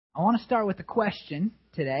I want to start with a question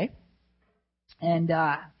today. And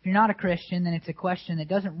if you're not a Christian, then it's a question that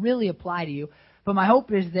doesn't really apply to you. But my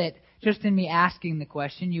hope is that just in me asking the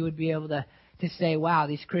question, you would be able to say, wow,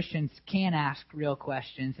 these Christians can ask real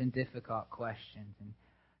questions and difficult questions. And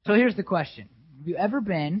so here's the question. Have you ever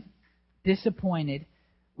been disappointed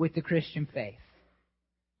with the Christian faith?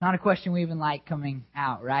 Not a question we even like coming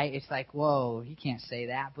out, right? It's like, whoa, you can't say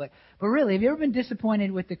that. But really, have you ever been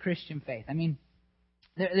disappointed with the Christian faith? I mean,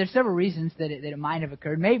 there's several reasons that it might have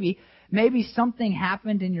occurred. Maybe something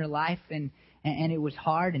happened in your life and it was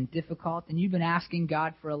hard and difficult, and you've been asking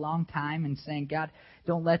God for a long time and saying, God,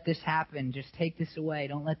 don't let this happen. Just take this away.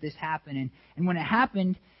 Don't let this happen. And when it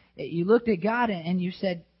happened, you looked at God and you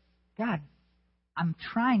said, God, I'm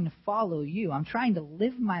trying to follow you. I'm trying to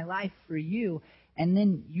live my life for you, and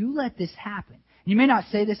then you let this happen. You may not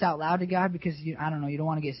say this out loud to God because you don't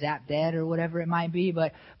want to get zapped dead or whatever it might be,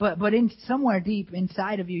 but in somewhere deep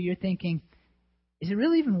inside of you, you're thinking, is it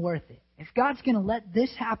really even worth it? If God's going to let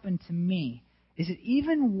this happen to me, is it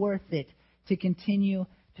even worth it to continue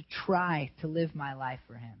to try to live my life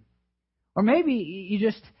for Him? Or maybe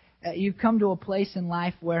you've come to a place in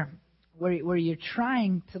life where you're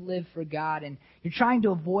trying to live for God and you're trying to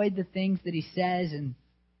avoid the things that He says and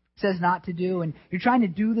says not to do, and you're trying to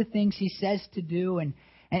do the things He says to do, and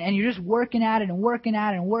you're just working at it and working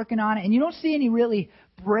at it and working on it, and you don't see any really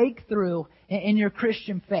breakthrough in your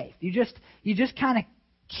Christian faith. You just kind of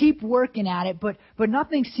keep working at it, but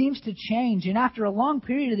nothing seems to change. And after a long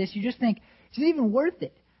period of this, you just think, is it even worth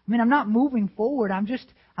it? I mean, I'm not moving forward. I'm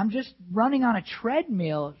just running on a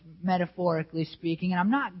treadmill, metaphorically speaking, and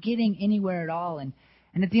I'm not getting anywhere at all. And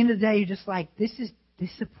at the end of the day, you're just like, this is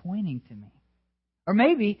disappointing to me. Or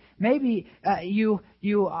maybe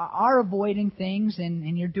you are avoiding things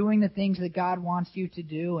and you're doing the things that God wants you to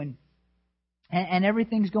do, and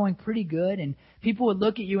everything's going pretty good, and people would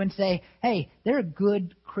look at you and say, hey, they're a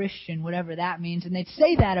good Christian, whatever that means, and they'd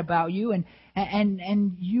say that about you,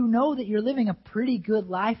 and you know that you're living a pretty good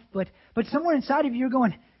life, but somewhere inside of you you're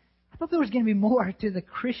going, I thought there was going to be more to the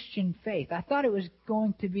Christian faith. I thought it was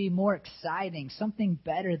going to be more exciting, something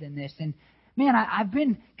better than this. And man, I've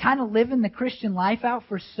been kind of living the Christian life out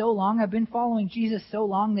for so long. I've been following Jesus so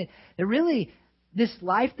long that really this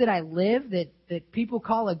life that I live, that people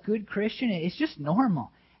call a good Christian, it's just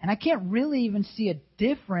normal. And I can't really even see a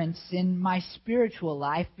difference in my spiritual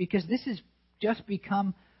life because this has just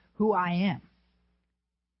become who I am.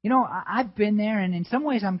 You know, I've been there, and in some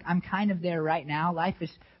ways I'm kind of there right now. Life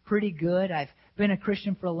is pretty good. I've been a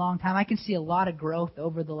Christian for a long time. I can see a lot of growth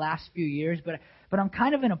over the last few years, but I'm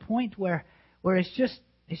kind of in a point where it's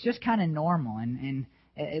just kind of normal and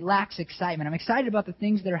it lacks excitement. I'm excited about the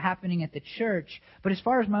things that are happening at the church, but as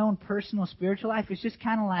far as my own personal spiritual life, it's just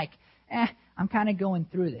kind of like, I'm kind of going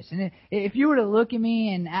through this. And if you were to look at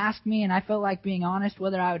me and ask me, and I felt like being honest,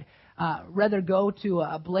 whether I would rather go to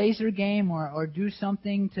a Blazer game or do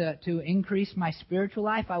something to increase my spiritual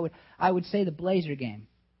life, I would say the Blazer game.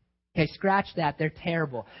 Okay, scratch that. They're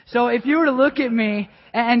terrible. So if you were to look at me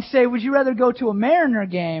and say, would you rather go to a Mariner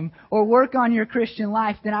game or work on your Christian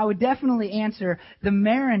life, then I would definitely answer the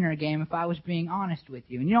Mariner game if I was being honest with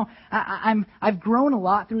you. And you know, I've grown a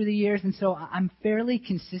lot through the years, and so I'm fairly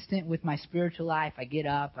consistent with my spiritual life. I get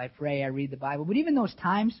up, I pray, I read the Bible. But even those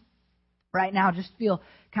times right now just feel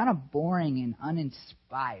kind of boring and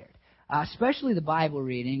uninspired, especially the Bible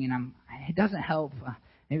reading, and it doesn't help.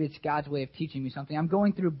 Maybe it's God's way of teaching me something. I'm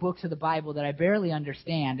going through books of the Bible that I barely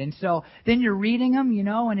understand. And so then you're reading them, you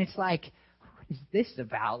know, and it's like, what is this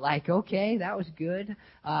about? Like, okay, that was good.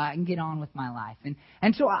 I can get on with my life.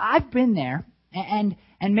 And so I've been there, and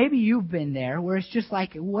maybe you've been there, where it's just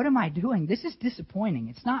like, what am I doing? This is disappointing.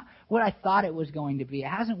 It's not what I thought it was going to be. It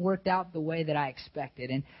hasn't worked out the way that I expected.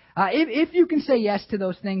 And if you can say yes to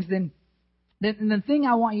those things, then the thing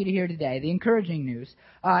I want you to hear today, the encouraging news,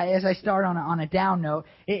 as I start on a down note,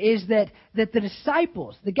 is that the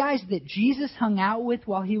disciples, the guys that Jesus hung out with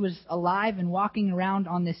while He was alive and walking around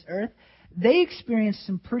on this earth, they experienced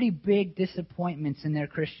some pretty big disappointments in their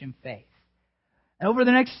Christian faith. And over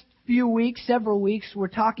the next several weeks, we're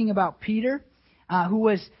talking about Peter, who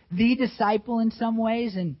was the disciple in some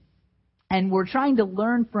ways, and we're trying to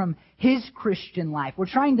learn from his Christian life. We're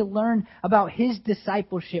trying to learn about his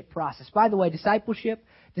discipleship process. By the way, disciple,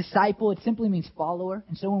 it simply means follower.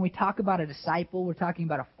 And so when we talk about a disciple, we're talking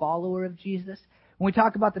about a follower of Jesus. When we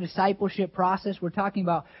talk about the discipleship process, we're talking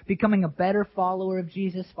about becoming a better follower of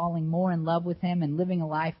Jesus, falling more in love with Him, and living a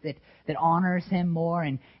life that honors Him more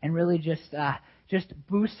and really just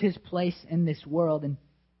boosts His place in this world. And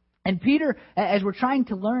And Peter, as we're trying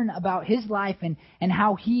to learn about his life and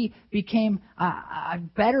how he became a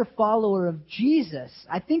better follower of Jesus,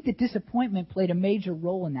 I think that disappointment played a major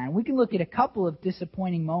role in that. And we can look at a couple of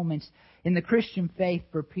disappointing moments in the Christian faith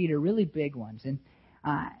for Peter, really big ones. And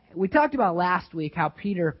we talked about last week how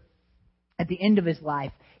Peter, at the end of his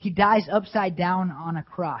life, he dies upside down on a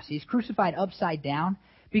cross. He's crucified upside down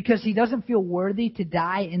because he doesn't feel worthy to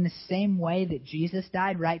die in the same way that Jesus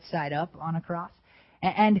died, right side up on a cross.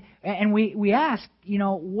 And we ask,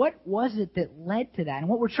 what was it that led to that? And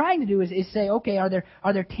what we're trying to do is say, okay, are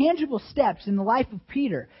there tangible steps in the life of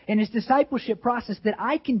Peter and his discipleship process that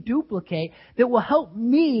I can duplicate that will help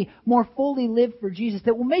me more fully live for Jesus,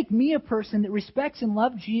 that will make me a person that respects and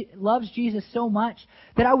loves Jesus so much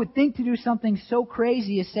that I would think to do something so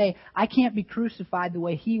crazy as say, I can't be crucified the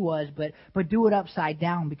way he was, but do it upside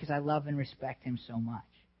down because I love and respect him so much.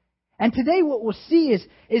 And today what we'll see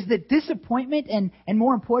is that disappointment and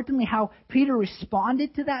more importantly how Peter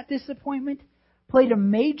responded to that disappointment played a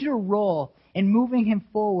major role in moving him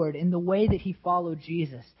forward in the way that he followed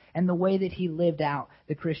Jesus and the way that he lived out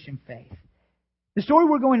the Christian faith. The story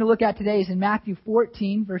we're going to look at today is in Matthew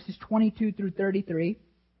 14, verses 22 through 33.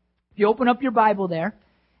 If you open up your Bible there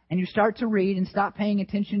and you start to read and stop paying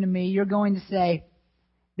attention to me, you're going to say,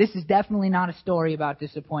 this is definitely not a story about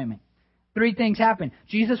disappointment. 3 things happen.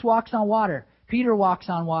 Jesus walks on water. Peter walks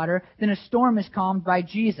on water. Then a storm is calmed by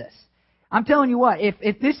Jesus. I'm telling you what,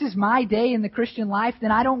 if this is my day in the Christian life, then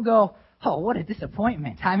I don't go, oh, what a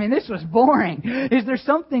disappointment. I mean, this was boring. Is there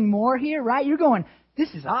something more here, right? You're going,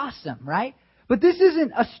 this is awesome, right? But this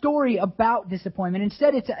isn't a story about disappointment.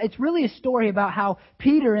 Instead, it's really a story about how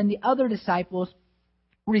Peter and the other disciples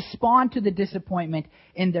respond to the disappointment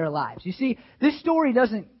in their lives. You see, this story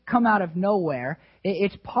doesn't come out of nowhere.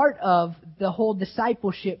 It's part of the whole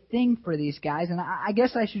discipleship thing for these guys. And I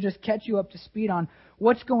guess I should just catch you up to speed on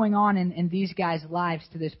what's going on in these guys' lives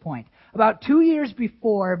to this point. About 2 years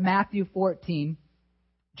before Matthew 14,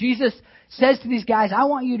 Jesus says to these guys, I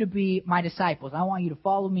want you to be my disciples. I want you to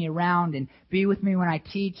follow me around and be with me when I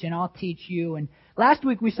teach, and I'll teach you. And last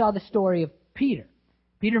week we saw the story of Peter.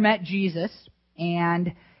 Peter met Jesus,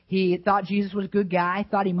 and he thought Jesus was a good guy,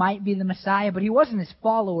 thought he might be the Messiah, but he wasn't his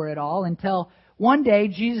follower at all until one day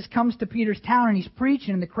Jesus comes to Peter's town and he's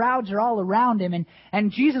preaching and the crowds are all around him.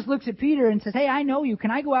 And Jesus looks at Peter and says, hey, I know you. Can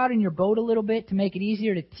I go out in your boat a little bit to make it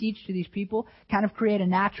easier to teach to these people? Kind of create a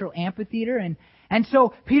natural amphitheater. And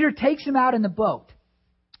so Peter takes him out in the boat.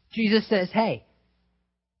 Jesus says, hey,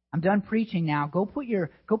 I'm done preaching now. Go put your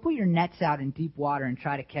nets out in deep water and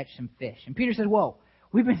try to catch some fish. And Peter says, whoa.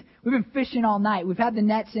 We've been fishing all night. We've had the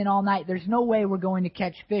nets in all night. There's no way we're going to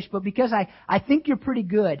catch fish. But because I think you're pretty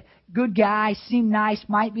good guy, seem nice,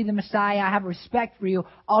 might be the Messiah, I have respect for you,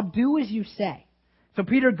 I'll do as you say. So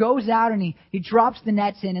Peter goes out and he drops the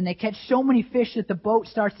nets in, and they catch so many fish that the boat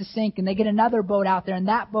starts to sink, and they get another boat out there, and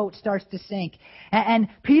that boat starts to sink. And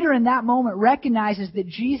Peter in that moment recognizes that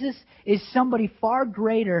Jesus is somebody far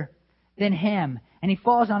greater than him. And he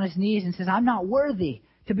falls on his knees and says, I'm not worthy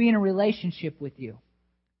to be in a relationship with you.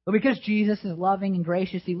 But because Jesus is loving and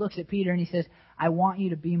gracious, he looks at Peter and he says, I want you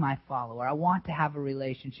to be my follower. I want to have a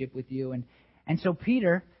relationship with you. And so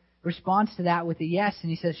Peter responds to that with a yes, and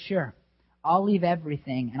he says, sure, I'll leave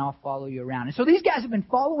everything and I'll follow you around. And so these guys have been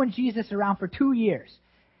following Jesus around for 2 years.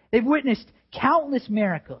 They've witnessed countless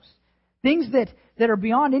miracles, things that are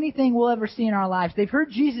beyond anything we'll ever see in our lives. They've heard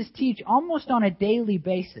Jesus teach almost on a daily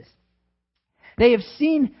basis. They have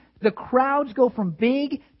seen the crowds go from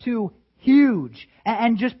big to huge,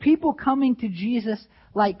 and just people coming to Jesus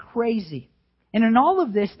like crazy. And in all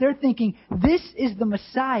of this, they're thinking, this is the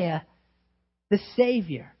Messiah, the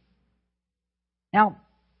Savior. Now,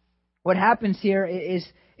 what happens here is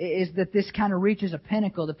that this kind of reaches a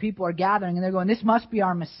pinnacle. The people are gathering, and they're going, this must be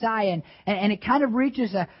our Messiah. And it kind of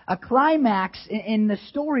reaches a climax in the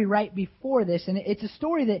story right before this. And it's a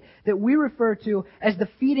story that we refer to as the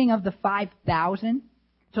feeding of the 5,000.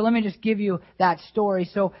 So let me just give you that story.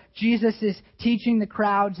 So Jesus is teaching the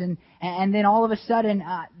crowds, and then all of a sudden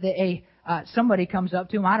somebody comes up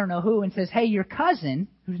to him, I don't know who, and says, hey, your cousin,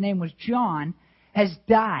 whose name was John, has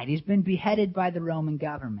died. He's been beheaded by the Roman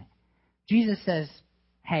government. Jesus says,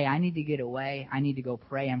 hey, I need to get away. I need to go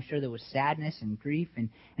pray. I'm sure there was sadness and grief. And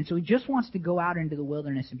so he just wants to go out into the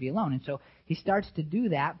wilderness and be alone. And so he starts to do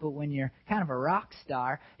that, but when you're kind of a rock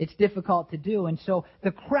star, it's difficult to do. And so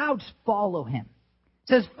the crowds follow him. It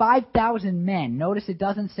says 5,000 men. Notice it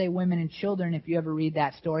doesn't say women and children if you ever read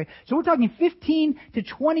that story. So we're talking 15 to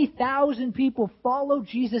 20,000 people follow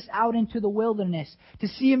Jesus out into the wilderness to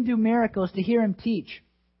see him do miracles, to hear him teach.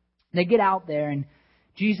 They get out there, and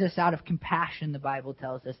Jesus, out of compassion, the Bible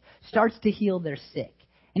tells us, starts to heal their sick.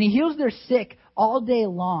 And He heals their sick all day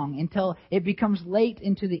long until it becomes late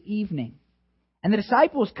into the evening. And the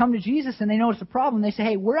disciples come to Jesus and they notice a problem. They say,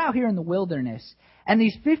 hey, we're out here in the wilderness, and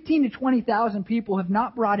these 15 to 20,000 people have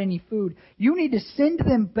not brought any food. You need to send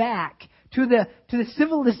them back to the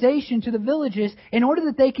civilization, to the villages, in order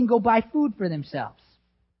that they can go buy food for themselves.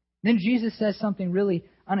 Then Jesus says something really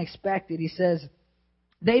unexpected. He says,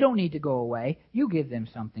 they don't need to go away. You give them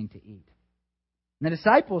something to eat. And the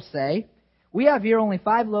disciples say, we have here only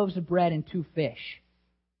 5 loaves of bread and 2 fish.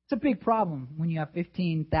 It's a big problem when you have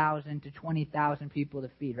 15,000 to 20,000 people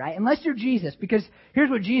to feed, right? Unless you're Jesus, because here's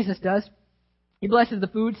what Jesus does. He blesses the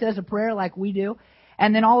food, says a prayer like we do,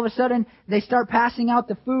 and then all of a sudden they start passing out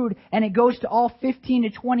the food, and it goes to all 15 to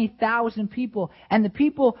 20,000 people, and the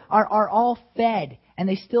people are all fed, and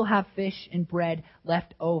they still have fish and bread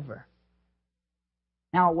left over.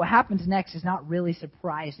 Now, what happens next is not really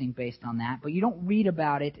surprising based on that, but you don't read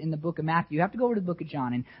about it in the book of Matthew. You have to go over to the book of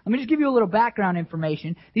John. And let me just give you a little background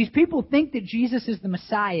information. These people think that Jesus is the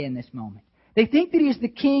Messiah in this moment. They think that He is the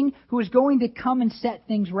King who is going to come and set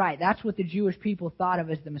things right. That's what the Jewish people thought of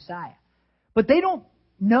as the Messiah. But they don't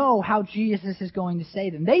know how Jesus is going to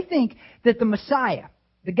save them. They think that the Messiah,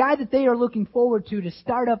 the guy that they are looking forward to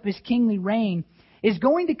start up His kingly reign, is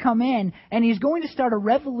going to come in and He's going to start a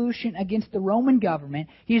revolution against the Roman government.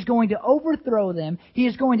 He is going to overthrow them. He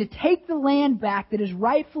is going to take the land back that is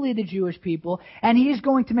rightfully the Jewish people, and He is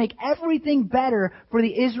going to make everything better for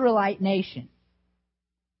the Israelite nation.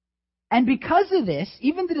 And because of this,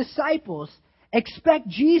 even the disciples expect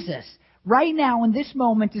Jesus right now in this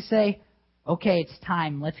moment to say, okay, it's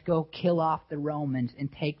time. Let's go kill off the Romans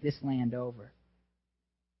and take this land over.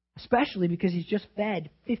 Especially because He's just fed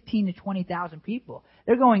 15 to 20,000 people.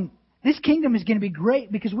 They're going, this kingdom is going to be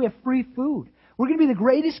great because we have free food. We're going to be the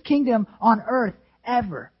greatest kingdom on earth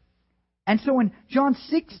ever. And so in John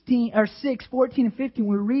 6, 14 and 15,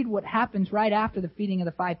 we read what happens right after the feeding of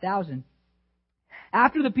the 5,000.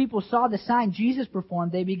 After the people saw the sign Jesus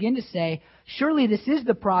performed, they begin to say, surely this is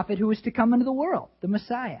the prophet who is to come into the world, the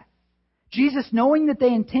Messiah. Jesus, knowing that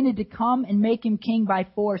they intended to come and make Him king by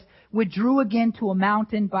force, withdrew again to a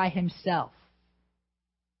mountain by Himself.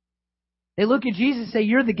 They look at Jesus and say,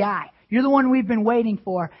 you're the guy. You're the one we've been waiting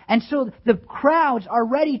for. And so the crowds are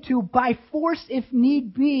ready to, by force if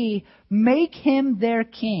need be, make Him their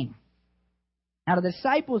king. Now the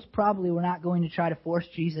disciples probably were not going to try to force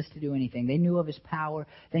Jesus to do anything. They knew of His power.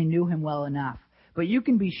 They knew Him well enough. But you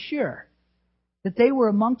can be sure that they were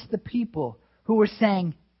amongst the people who were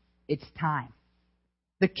saying, it's time.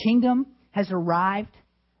 The kingdom has arrived.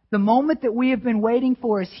 The moment that we have been waiting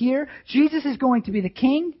for is here. Jesus is going to be the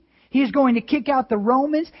king. He is going to kick out the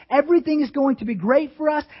Romans. Everything is going to be great for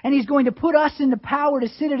us. And He's going to put us into power to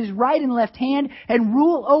sit at His right and left hand and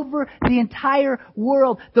rule over the entire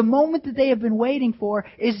world. The moment that they have been waiting for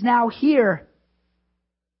is now here.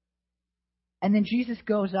 And then Jesus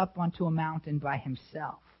goes up onto a mountain by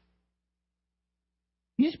Himself.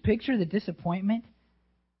 Can you just picture the disappointment?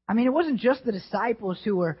 I mean, it wasn't just the disciples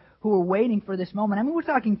who were waiting for this moment. I mean, we're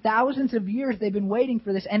talking thousands of years they've been waiting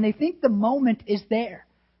for this, and they think the moment is there.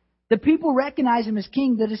 The people recognize Him as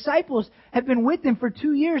king. The disciples have been with Him for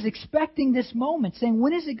 2 years expecting this moment, saying,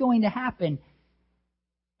 when is it going to happen?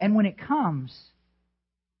 And when it comes,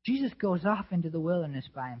 Jesus goes off into the wilderness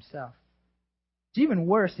by Himself. It's even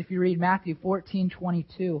worse if you read Matthew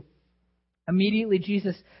 14:22. Immediately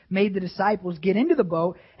Jesus made the disciples get into the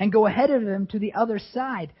boat and go ahead of Him to the other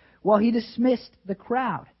side while He dismissed the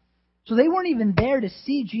crowd. So they weren't even there to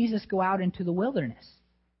see Jesus go out into the wilderness.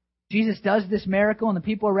 Jesus does this miracle and the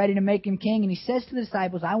people are ready to make Him king, and He says to the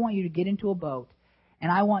disciples, I want you to get into a boat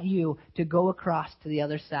and I want you to go across to the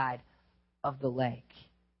other side of the lake.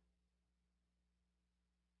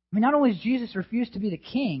 I mean, not only does Jesus refuse to be the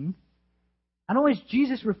king, not only does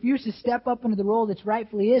Jesus refuse to step up into the role that's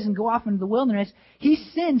rightfully His and go off into the wilderness, He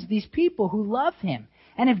sends these people who love Him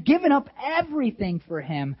and have given up everything for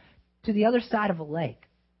Him to the other side of a lake,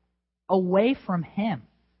 away from Him.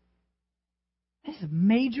 This is a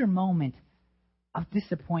major moment of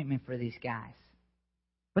disappointment for these guys.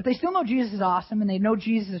 But they still know Jesus is awesome and they know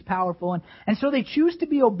Jesus is powerful, and so they choose to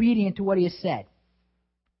be obedient to what He has said.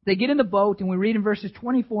 They get in the boat, and we read in verses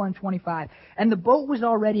 24 and 25, and the boat was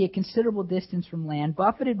already a considerable distance from land,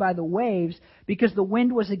 buffeted by the waves because the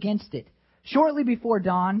wind was against it. Shortly before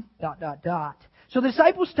dawn, ... So the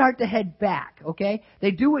disciples start to head back, okay? They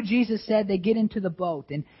do what Jesus said. They get into the boat.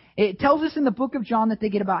 And it tells us in the book of John that they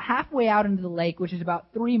get about halfway out into the lake, which is about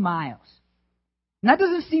 3 miles. And that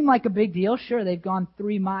doesn't seem like a big deal. Sure, they've gone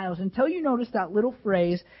 3 miles, until you notice that little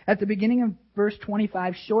phrase at the beginning of verse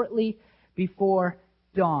 25, shortly before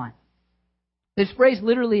dawn. This phrase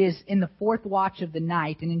literally is in the fourth watch of the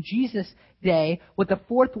night. And in Jesus' day, what the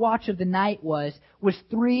fourth watch of the night was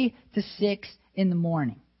 3 to 6 in the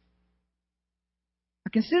morning. Now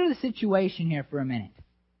consider the situation here for a minute.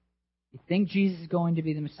 You think Jesus is going to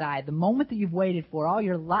be the Messiah. The moment that you've waited for all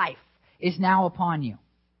your life is now upon you.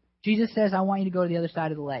 Jesus says, I want you to go to the other side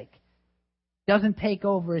of the lake. Doesn't take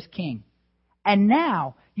over as king. And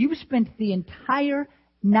now you've spent the entire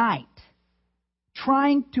night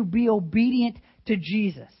trying to be obedient to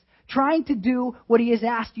Jesus, trying to do what he has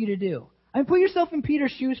asked you to do. I mean, put yourself in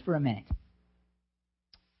Peter's shoes for a minute.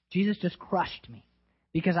 Jesus just crushed me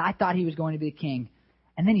because I thought he was going to be the king,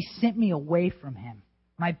 and then he sent me away from him.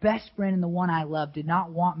 My best friend and the one I love did not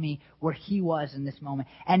want me where he was in this moment.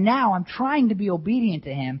 And now I'm trying to be obedient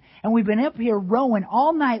to him, and we've been up here rowing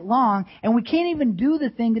all night long, and we can't even do the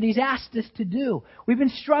thing that he's asked us to do. We've been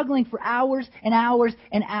struggling for hours and hours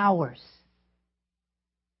and hours.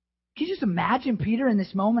 Can you just imagine Peter in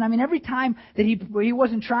this moment? I mean, every time that he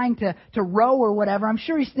wasn't trying to row or whatever, I'm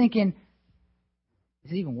sure he's thinking,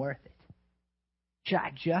 is it even worth it? Should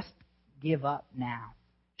I just give up now?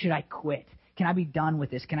 Should I quit? Can I be done with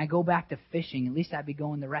this? Can I go back to fishing? At least I'd be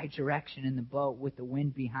going the right direction in the boat with the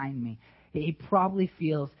wind behind me. He probably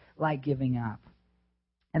feels like giving up.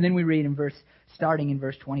 And then we read starting in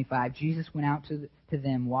verse 25, Jesus went out to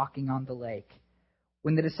them walking on the lake.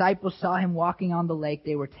 When the disciples saw him walking on the lake,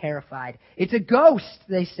 they were terrified. It's a ghost,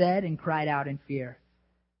 they said, and cried out in fear.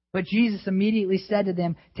 But Jesus immediately said to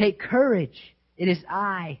them, take courage. It is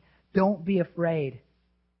I. Don't be afraid.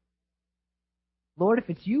 Lord, if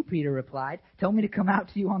it's you, Peter replied, tell me to come out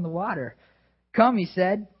to you on the water. Come, he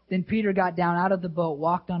said. Then Peter got down out of the boat,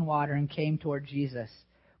 walked on water, and came toward Jesus.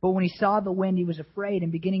 But when he saw the wind, he was afraid,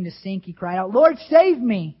 and beginning to sink, he cried out, Lord, save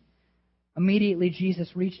me! Immediately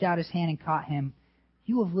Jesus reached out his hand and caught him.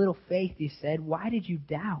 You of little faith, he said, why did you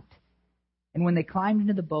doubt? And when they climbed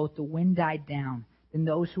into the boat, the wind died down. Then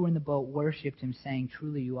those who were in the boat worshipped him, saying,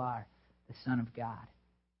 truly you are the Son of God.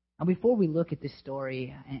 Now before we look at this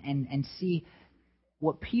story and see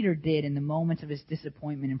what Peter did in the moments of his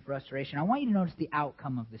disappointment and frustration, I want you to notice the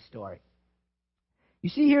outcome of the story. You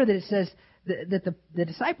see here that it says that the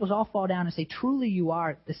disciples all fall down and say, truly you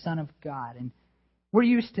are the Son of God. And we're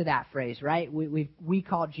used to that phrase, right? We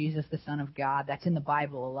call Jesus the Son of God. That's in the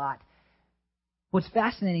Bible a lot. What's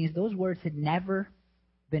fascinating is those words had never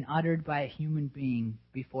been uttered by a human being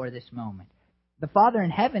before this moment. The Father in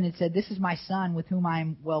heaven had said, this is my Son with whom I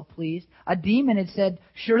am well pleased. A demon had said,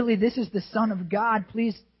 surely this is the Son of God.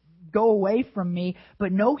 Please go away from me.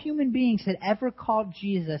 But no human beings had ever called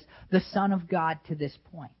Jesus the Son of God to this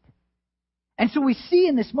point. And so we see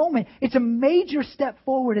in this moment, it's a major step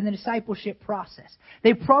forward in the discipleship process.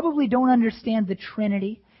 They probably don't understand the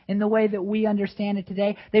Trinity in the way that we understand it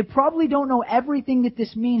today. They probably don't know everything that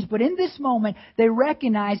this means, but in this moment, they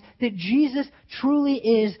recognize that Jesus truly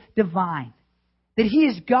is divine. That He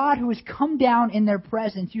is God who has come down in their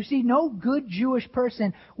presence. You see, no good Jewish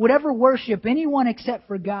person would ever worship anyone except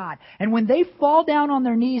for God. And when they fall down on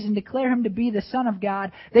their knees and declare Him to be the Son of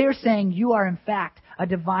God, they are saying, you are in fact a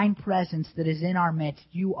divine presence that is in our midst.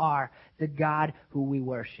 You are the God who we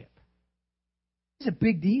worship. It's a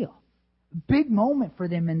big deal. A big moment for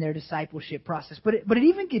them in their discipleship process. But it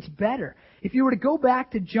even gets better. If you were to go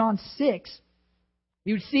back to John 6,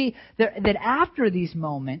 you would see that after these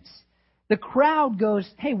moments, the crowd goes,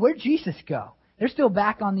 hey, where'd Jesus go? They're still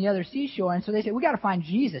back on the other seashore. And so they say, we got to find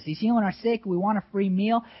Jesus. He's healing our sick. We want a free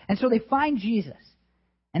meal. And so they find Jesus.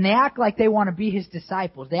 And they act like they want to be His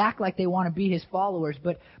disciples. They act like they want to be His followers.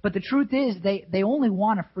 But the truth is, they only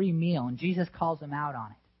want a free meal. And Jesus calls them out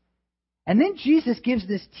on it. And then Jesus gives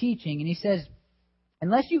this teaching. And He says,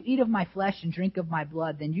 unless you eat of my flesh and drink of my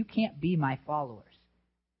blood, then you can't be my followers.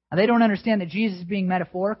 Now, they don't understand that Jesus is being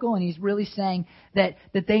metaphorical, and He's really saying that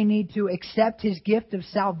they need to accept His gift of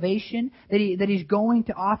salvation, that He's going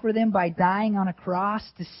to offer them by dying on a cross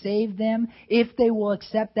to save them if they will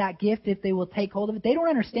accept that gift, if they will take hold of it. They don't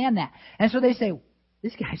understand that. And so they say,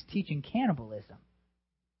 this guy's teaching cannibalism.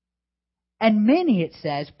 And many, it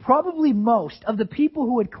says, probably most of the people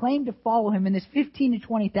who would claim to follow Him in this 15 to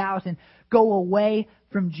 20,000 go away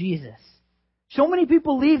from Jesus. So many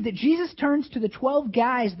people leave that Jesus turns to the 12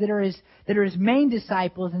 guys that are his main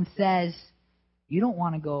disciples and says, you don't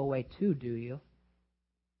want to go away too, do you?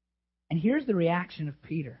 And here's the reaction of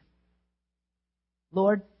Peter.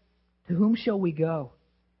 Lord, to whom shall we go?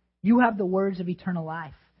 You have the words of eternal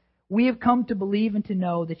life. We have come to believe and to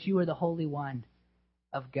know that you are the Holy One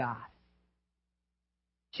of God.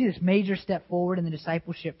 See this major step forward in the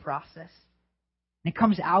discipleship process? And it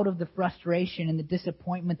comes out of the frustration and the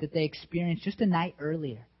disappointment that they experienced just a night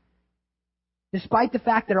earlier. Despite the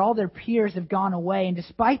fact that all their peers have gone away, and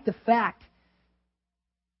despite the fact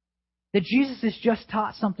that Jesus has just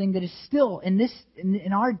taught something that is still,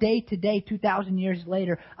 in our day today, 2,000 years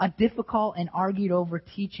later, a difficult and argued over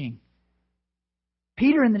teaching.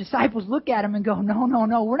 Peter and the disciples look at him and go,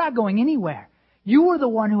 no, we're not going anywhere. You are the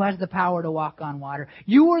one who has the power to walk on water.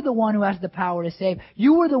 You are the one who has the power to save.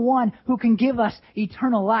 You are the one who can give us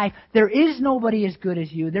eternal life. There is nobody as good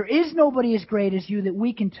as you. There is nobody as great as you that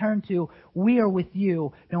we can turn to. We are with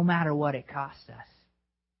you no matter what it costs us.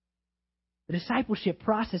 The discipleship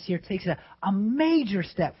process here takes a major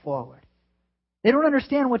step forward. They don't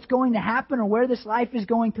understand what's going to happen or where this life is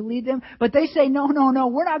going to lead them, but they say, no,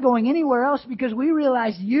 we're not going anywhere else because we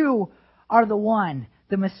realize you are the one,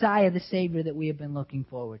 the Messiah, the Savior that we have been looking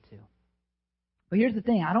forward to. But here's the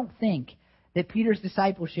thing. I don't think that Peter's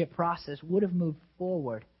discipleship process would have moved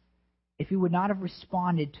forward if he would not have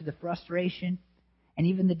responded to the frustration and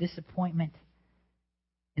even the disappointment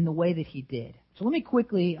in the way that he did. So let me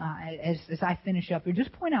quickly, as I finish up here,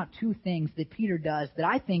 just point out two things that Peter does that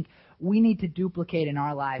I think we need to duplicate in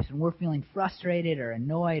our lives when we're feeling frustrated or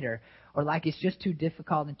annoyed or like it's just too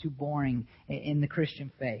difficult and too boring in the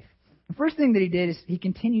Christian faith. The first thing that he did is he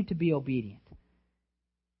continued to be obedient.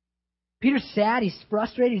 Peter's sad, he's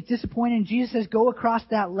frustrated, he's disappointed, and Jesus says, go across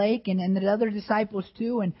that lake, and the other disciples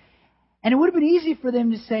too, and it would have been easy for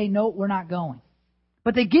them to say, no, we're not going.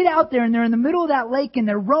 But they get out there and they're in the middle of that lake and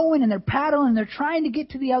they're rowing and they're paddling and they're trying to get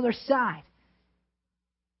to the other side.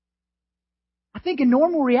 I think a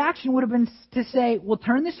normal reaction would have been to say, we'll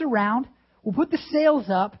turn this around, we'll put the sails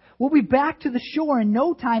up, we'll be back to the shore in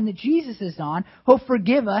no time that Jesus is on. He'll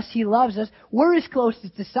forgive us, He loves us, we're His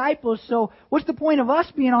closest disciples, so what's the point of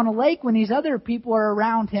us being on a lake when these other people are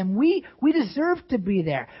around Him? We deserve to be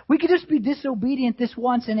there. We could just be disobedient this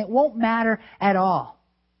once and it won't matter at all.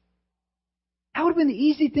 That would have been the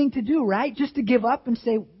easy thing to do, right? Just to give up and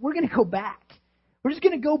say, we're going to go back. We're just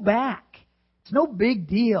going to go back. It's no big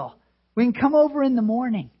deal. We can come over in the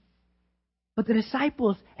morning. But the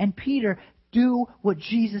disciples and Peter do what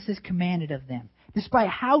Jesus has commanded of them, despite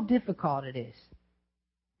how difficult it is.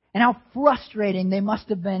 And how frustrating they must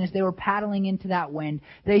have been as they were paddling into that wind.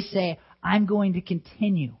 They say, I'm going to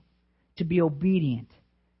continue to be obedient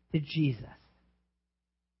to Jesus. I'm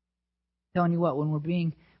telling you what, when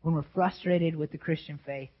we're frustrated with the Christian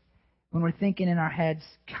faith, when we're thinking in our heads,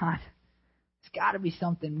 God, it's got to be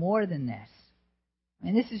something more than this. I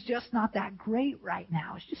mean, this is just not that great right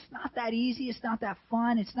now. It's just not that easy. It's not that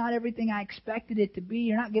fun. It's not everything I expected it to be.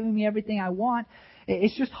 You're not giving me everything I want.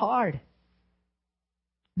 It's just hard.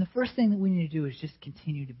 And the first thing that we need to do is just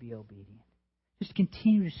continue to be obedient. Just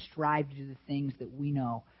continue to strive to do the things that we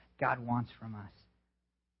know God wants from us.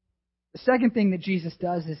 The second thing that Jesus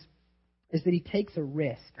does is that He takes a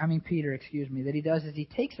risk. Peter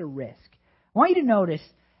takes a risk. I want you to notice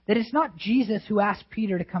that it's not Jesus who asked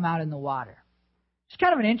Peter to come out in the water. It's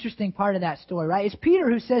kind of an interesting part of that story, right? It's Peter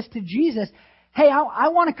who says to Jesus, hey, I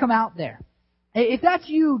want to come out there. If that's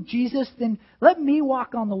you, Jesus, then let me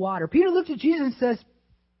walk on the water. Peter looks at Jesus and says,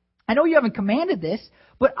 I know you haven't commanded this,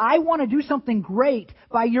 but I want to do something great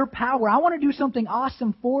by your power. I want to do something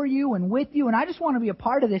awesome for you and with you, and I just want to be a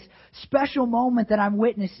part of this special moment that I'm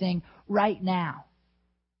witnessing right now.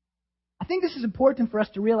 I think this is important for us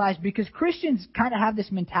to realize because Christians kind of have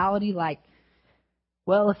this mentality like,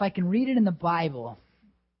 well, if I can read it in the Bible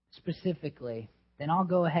specifically, then I'll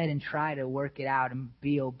go ahead and try to work it out and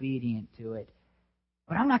be obedient to it.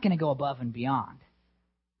 But I'm not going to go above and beyond.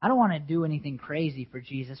 I don't want to do anything crazy for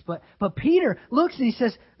Jesus. But Peter looks and he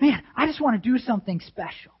says, man, I just want to do something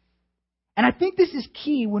special. And I think this is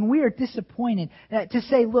key when we are disappointed to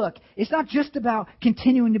say, look, it's not just about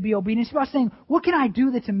continuing to be obedient. It's about saying, what can I do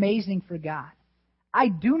that's amazing for God? I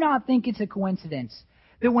do not think it's a coincidence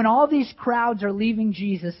that when all these crowds are leaving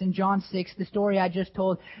Jesus in John 6, the story I just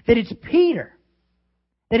told, that it's Peter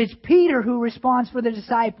who responds for the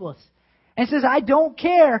disciples and says, I don't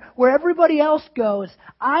care where everybody else goes.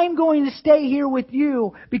 I'm going to stay here with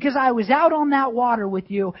you because I was out on that water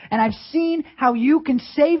with you and I've seen how you can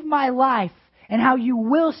save my life and how you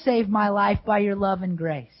will save my life by your love and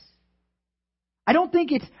grace. I don't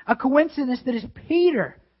think it's a coincidence that it's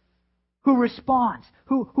Peter who responds,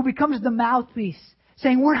 who becomes the mouthpiece,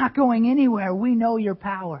 saying, we're not going anywhere. We know your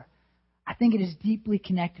power. I think it is deeply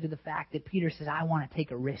connected to the fact that Peter says, I want to take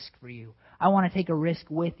a risk for you. I want to take a risk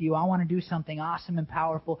with you. I want to do something awesome and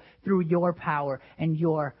powerful through your power and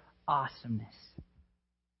your awesomeness.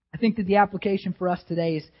 I think that the application for us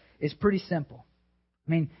today is pretty simple.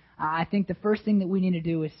 I think the first thing that we need to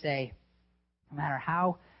do is say, no matter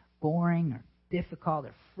how boring or difficult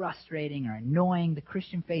or frustrating or annoying the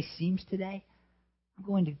Christian faith seems today, I'm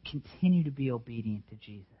going to continue to be obedient to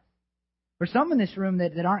Jesus. For some in this room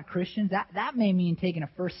that aren't Christians, that may mean taking a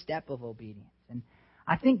first step of obedience. And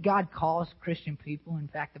I think God calls Christian people. In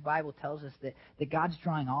fact, the Bible tells us that God's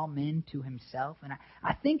drawing all men to Himself. And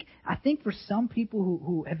I think for some people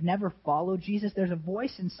who have never followed Jesus, there's a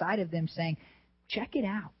voice inside of them saying, check it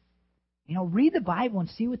out. Read the Bible and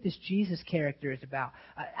see what this Jesus character is about.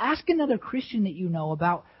 Ask another Christian that you know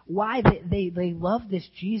about why they love this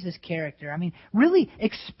Jesus character. I mean, really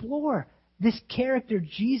explore this character,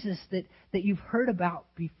 Jesus, that you've heard about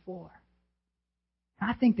before. And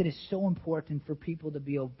I think that it's so important for people to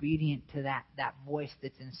be obedient to that voice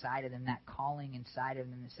that's inside of them, that calling inside of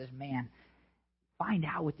them that says, man, find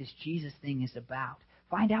out what this Jesus thing is about.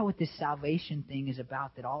 Find out what this salvation thing is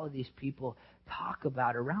about that all of these people talk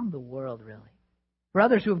about around the world, really. For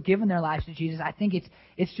others who have given their lives to Jesus, I think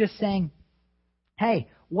it's just saying, hey,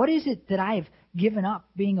 what is it that I have given up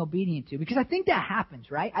being obedient to? Because I think that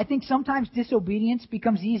happens, right? I think sometimes disobedience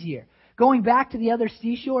becomes easier. Going back to the other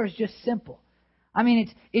seashore is just simple. I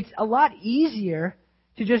mean, it's a lot easier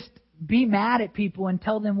to just be mad at people and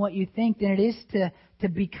tell them what you think than it is to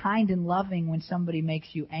be kind and loving when somebody makes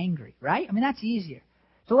you angry, right? I mean, that's easier.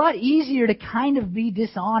 It's a lot easier to kind of be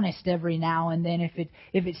dishonest every now and then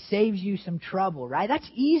if it saves you some trouble, right? That's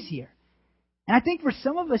easier. And I think for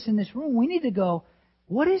some of us in this room, we need to go,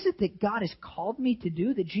 what is it that God has called me to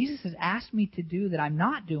do, that Jesus has asked me to do that I'm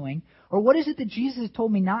not doing? Or what is it that Jesus has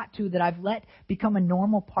told me not to that I've let become a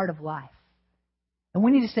normal part of life? And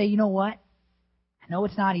we need to say, you know what? I know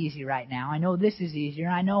it's not easy right now. I know this is easier.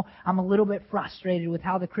 I know I'm a little bit frustrated with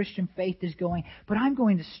how the Christian faith is going, but I'm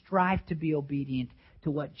going to strive to be obedient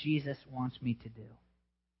to what Jesus wants me to do.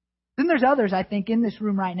 Then there's others, I think, in this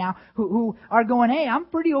room right now who are going, hey, I'm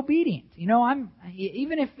pretty obedient. I'm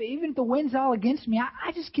even if the wind's all against me,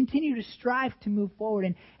 I just continue to strive to move forward.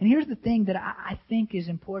 And here's the thing that I think is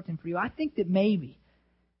important for you. I think that maybe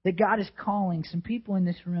that God is calling some people in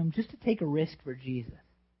this room just to take a risk for Jesus.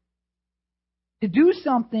 To do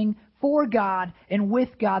something for God and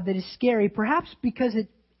with God that is scary, perhaps because it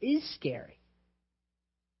is scary.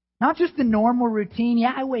 Not just the normal routine.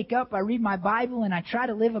 Yeah, I wake up, I read my Bible, and I try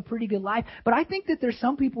to live a pretty good life. But I think that there's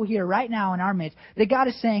some people here right now in our midst that God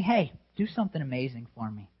is saying, hey, do something amazing for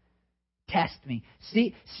me. Test me.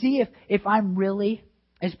 See if I'm really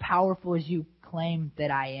as powerful as you claim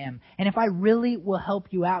that I am. And if I really will help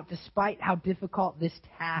you out despite how difficult this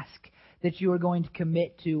task that you are going to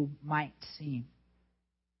commit to might seem.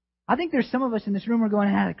 I think there's some of us in this room who are going,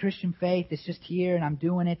 the Christian faith is just here and I'm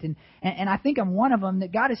doing it. And I think I'm one of them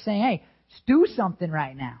that God is saying, hey, just do something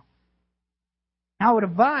right now. I would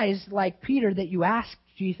advise, like Peter, that you ask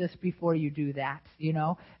Jesus before you do that.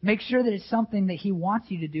 Make sure that it's something that He wants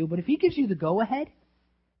you to do. But if He gives you the go-ahead,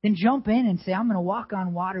 then jump in and say, I'm going to walk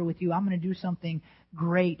on water with you. I'm going to do something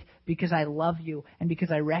great because I love you and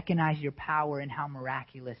because I recognize your power and how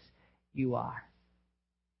miraculous you are.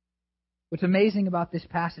 What's amazing about this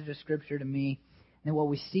passage of Scripture to me and what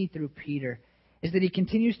we see through Peter is that he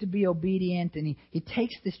continues to be obedient and he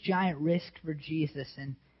takes this giant risk for Jesus.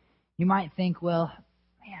 And you might think, well,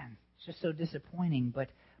 man, it's just so disappointing. But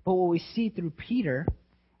what we see through Peter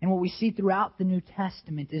and what we see throughout the New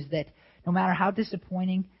Testament is that no matter how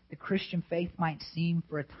disappointing the Christian faith might seem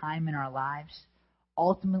for a time in our lives,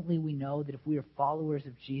 ultimately we know that if we are followers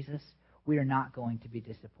of Jesus, we are not going to be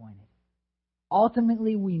disappointed.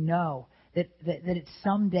 Ultimately we know that it's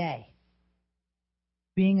someday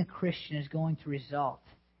being a Christian is going to result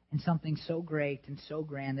in something so great and so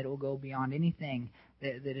grand that it will go beyond anything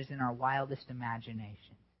that is in our wildest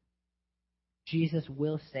imagination. Jesus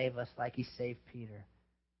will save us like He saved Peter.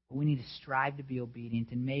 But we need to strive to be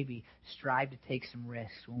obedient and maybe strive to take some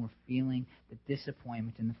risks when we're feeling the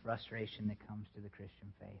disappointment and the frustration that comes to the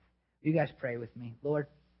Christian faith. You guys pray with me. Lord,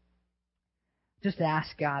 just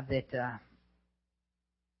ask God that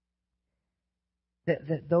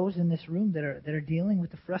those in this room that are dealing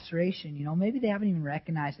with the frustration, maybe they haven't even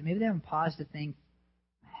recognized it. Maybe they haven't paused to think,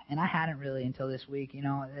 and I hadn't really until this week,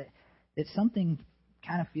 that something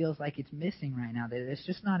kind of feels like it's missing right now. That it's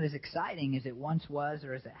just not as exciting as it once was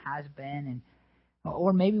or as it has been.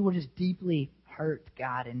 Or maybe we're just deeply hurt,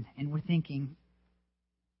 God, and we're thinking,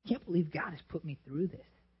 I can't believe God has put me through this.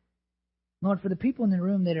 Lord, for the people in the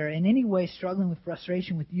room that are in any way struggling with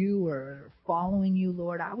frustration with you or following you,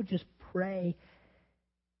 Lord, I would just pray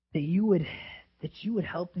that you would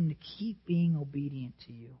help them to keep being obedient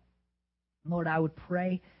to you. Lord, I would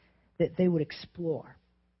pray that they would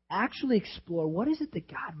actually explore what is it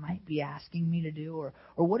that God might be asking me to do,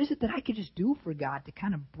 or what is it that I could just do for God to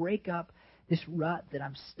kind of break up this rut that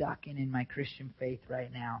I'm stuck in my Christian faith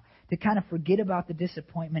right now, to kind of forget about the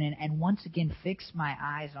disappointment and once again fix my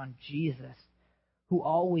eyes on Jesus, who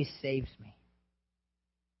always saves me.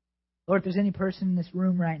 Lord, if there's any person in this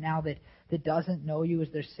room right now that doesn't know you as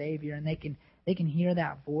their Savior, and they can hear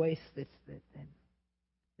that voice that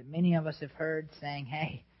many of us have heard saying,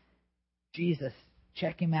 hey, Jesus,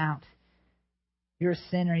 check him out. You're a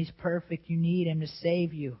sinner. He's perfect. You need him to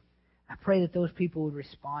save you. I pray that those people would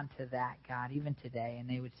respond to that, God, even today, and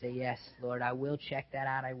they would say, yes, Lord, I will check that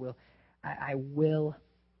out. I will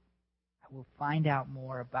find out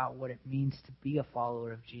more about what it means to be a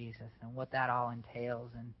follower of Jesus and what that all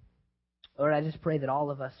entails. And Lord, I just pray that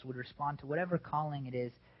all of us would respond to whatever calling it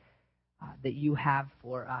is that you have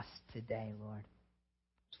for us today, Lord.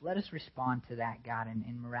 So let us respond to that, God,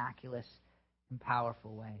 in miraculous and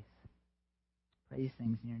powerful ways. Pray these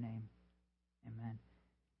things in your name. Amen.